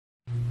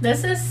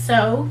This is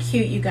so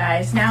cute, you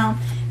guys. Now,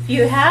 if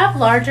you have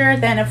larger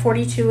than a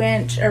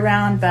 42-inch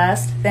around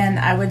bust, then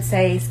I would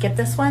say skip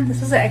this one.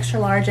 This is an extra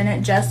large and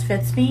it just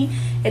fits me.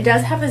 It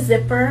does have a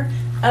zipper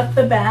up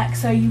the back,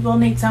 so you will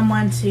need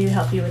someone to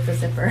help you with the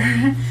zipper.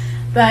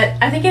 But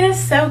I think it is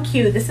so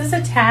cute. This is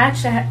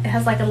attached. It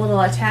has like a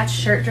little attached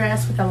shirt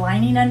dress with a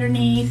lining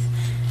underneath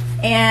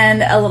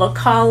and a little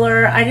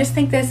collar. I just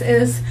think this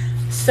is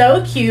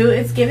so cute.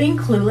 It's giving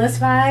Clueless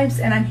vibes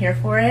and I'm here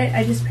for it.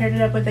 I just paired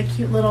it up with a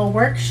cute little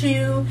work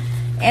shoe,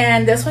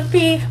 and this would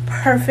be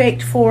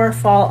perfect for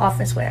fall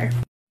office wear.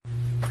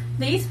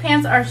 These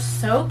pants are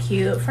so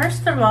cute.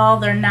 First of all,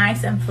 they're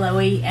nice and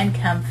flowy and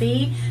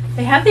comfy.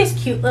 They have these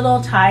cute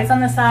little ties on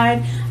the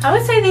side. I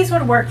would say these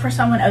would work for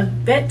someone a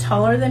bit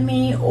taller than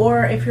me,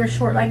 or if you're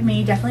short like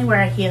me, definitely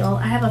wear a heel.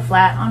 I have a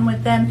flat on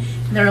with them.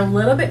 They're a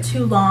little bit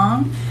too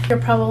long. You're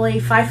probably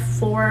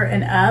 5'4"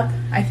 and up.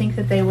 I think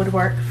that they would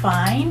work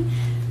fine.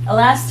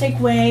 Elastic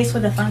waist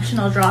with a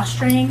functional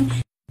drawstring.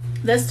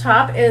 This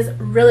top is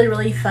really,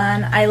 really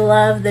fun. I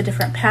love the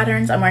different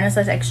patterns. I'm wearing a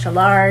size extra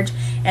large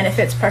and it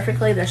fits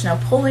perfectly. There's no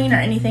pulling or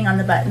anything on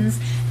the buttons.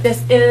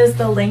 This is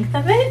the length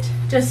of it,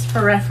 just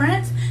for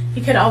reference.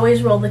 You could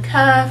always roll the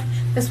cuff.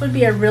 This would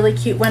be a really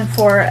cute one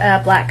for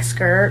a black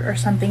skirt or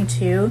something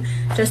too.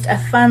 Just a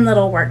fun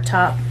little work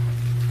top.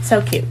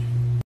 So cute.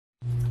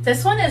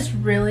 This one is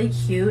really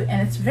cute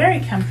and it's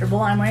very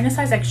comfortable. I'm wearing a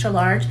size extra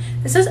large.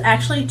 This is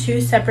actually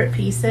two separate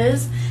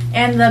pieces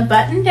and the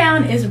button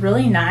down is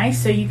really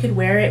nice, so you could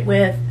wear it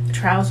with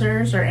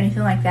trousers or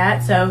anything like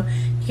that. So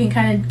you can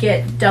kind of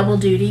get double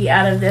duty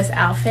out of this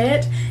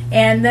outfit.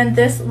 And then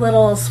this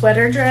little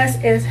sweater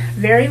dress is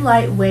very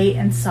lightweight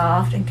and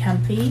soft and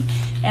comfy.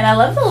 And I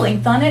love the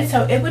length on it,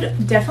 so it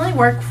would definitely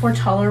work for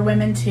taller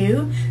women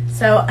too.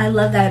 So I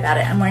love that about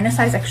it. I'm wearing a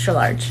size extra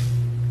large.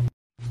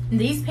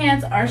 These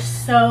pants are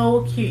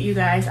so cute, you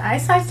guys. I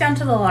sized down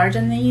to the large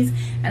in these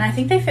and I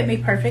think they fit me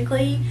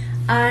perfectly.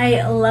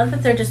 I love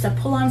that they're just a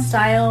pull-on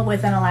style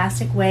with an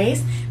elastic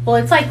waist. Well,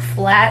 it's like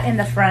flat in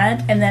the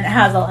front and then it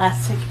has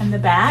elastic in the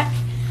back.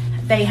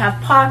 They have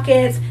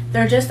pockets.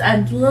 They're just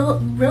a little,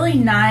 really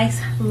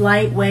nice,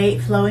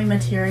 lightweight, flowy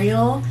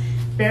material.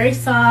 Very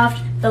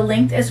soft. The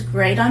length is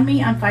great on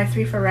me. I'm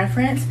 5'3" for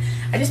reference.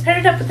 I just paired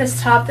it up with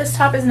this top. This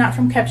top is not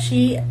from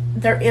Cupshe.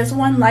 There is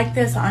one like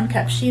this on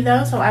Cupshe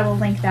though, so I will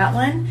link that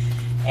one.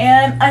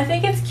 And I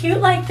think it's cute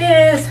like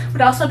this.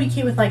 Would also be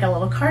cute with like a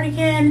little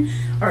cardigan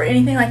or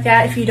anything like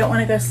that if you don't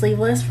want to go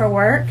sleeveless for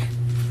work.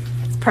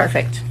 It's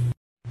perfect.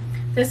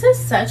 This is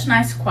such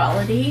nice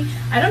quality.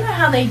 I don't know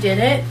how they did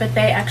it, but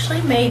they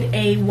actually made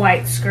a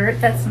white skirt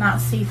that's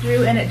not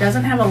see-through and it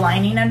doesn't have a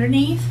lining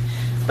underneath.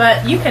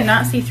 But you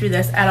cannot see through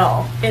this at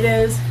all. It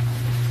is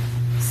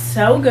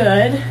so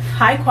good,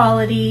 high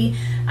quality.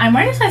 I'm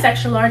wearing a size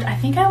extra large. I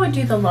think I would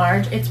do the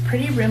large. It's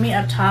pretty roomy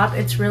up top.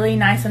 It's really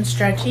nice and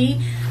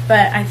stretchy,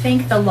 but I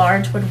think the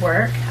large would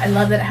work. I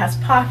love that it has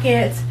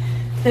pockets.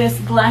 This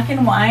black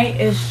and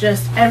white is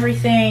just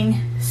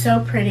everything.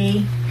 So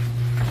pretty.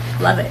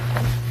 Love it.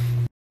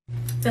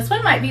 This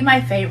one might be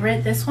my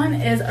favorite. This one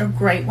is a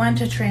great one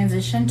to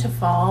transition to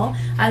fall.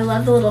 I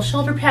love the little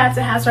shoulder pads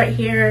it has right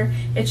here.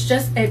 It's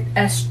just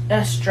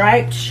a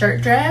striped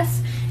shirt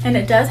dress, and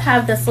it does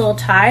have this little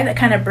tie that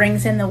kind of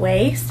brings in the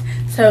waist,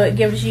 so it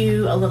gives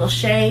you a little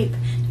shape,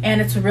 and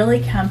it's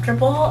really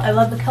comfortable. I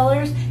love the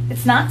colors.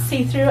 It's not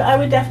see-through. I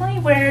would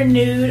definitely wear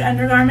nude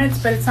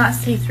undergarments, but it's not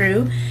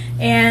see-through,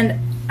 and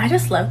I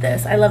just love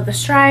this. I love the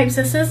stripes.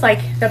 This is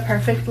like the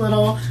perfect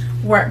little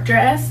work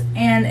dress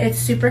and it's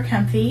super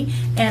comfy,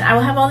 and I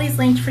will have all these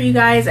linked for you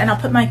guys, and I'll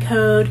put my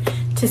code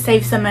to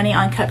save some money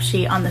on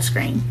Cupshe on the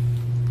screen.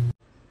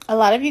 A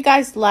lot of you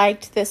guys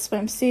liked this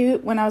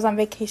swimsuit when I was on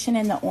vacation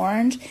in the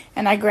orange,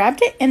 and I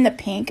grabbed it in the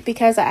pink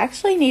because I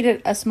actually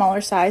needed a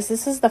smaller size.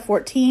 This is the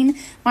 14.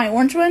 My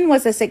orange one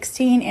was a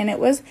 16 and it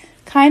was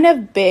kind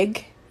of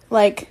big,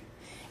 like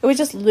it was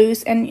just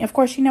loose, and of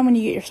course, you know, when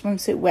you get your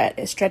swimsuit wet,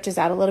 it stretches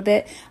out a little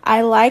bit.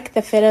 I like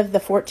the fit of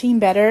the 14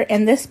 better,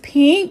 and this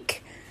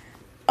pink,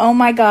 oh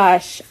my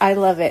gosh, I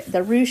love it.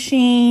 The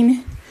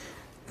ruching,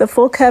 the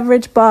full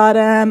coverage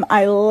bottom.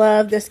 I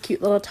love this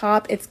cute little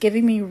top. It's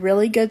giving me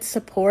really good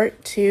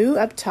support too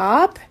up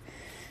top.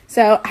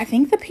 So I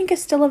think the pink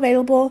is still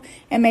available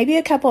and maybe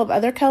a couple of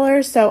other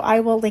colors. So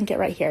I will link it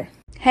right here.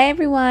 Hey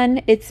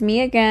everyone, it's me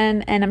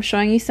again, and I'm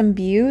showing you some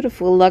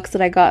beautiful looks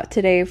that I got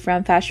today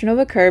from Fashion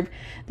Nova Curve.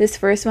 This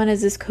first one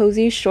is this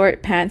cozy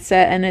short pant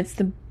set, and it's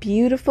the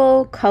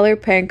beautiful color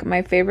pink,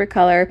 my favorite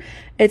color.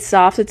 It's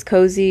soft, it's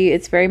cozy,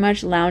 it's very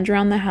much lounge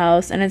around the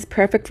house, and it's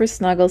perfect for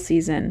snuggle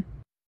season.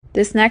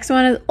 This next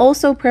one is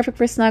also perfect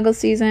for snuggle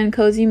season,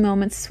 cozy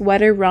moments,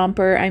 sweater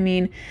romper. I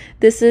mean,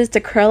 this is to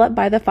curl up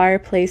by the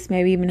fireplace,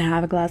 maybe even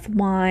have a glass of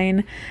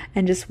wine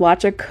and just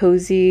watch a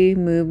cozy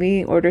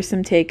movie, order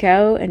some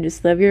takeout, and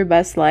just live your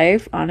best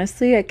life.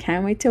 Honestly, I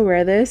can't wait to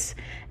wear this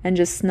and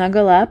just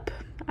snuggle up.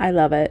 I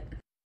love it.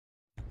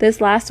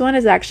 This last one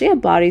is actually a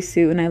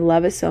bodysuit, and I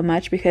love it so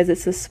much because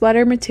it's a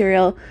sweater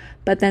material,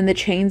 but then the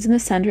chains in the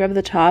center of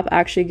the top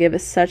actually give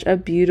us such a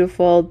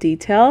beautiful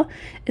detail.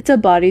 It's a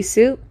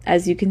bodysuit.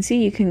 As you can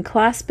see, you can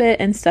clasp it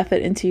and stuff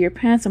it into your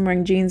pants. I'm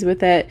wearing jeans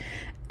with it,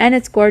 and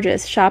it's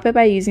gorgeous. Shop it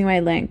by using my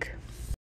link.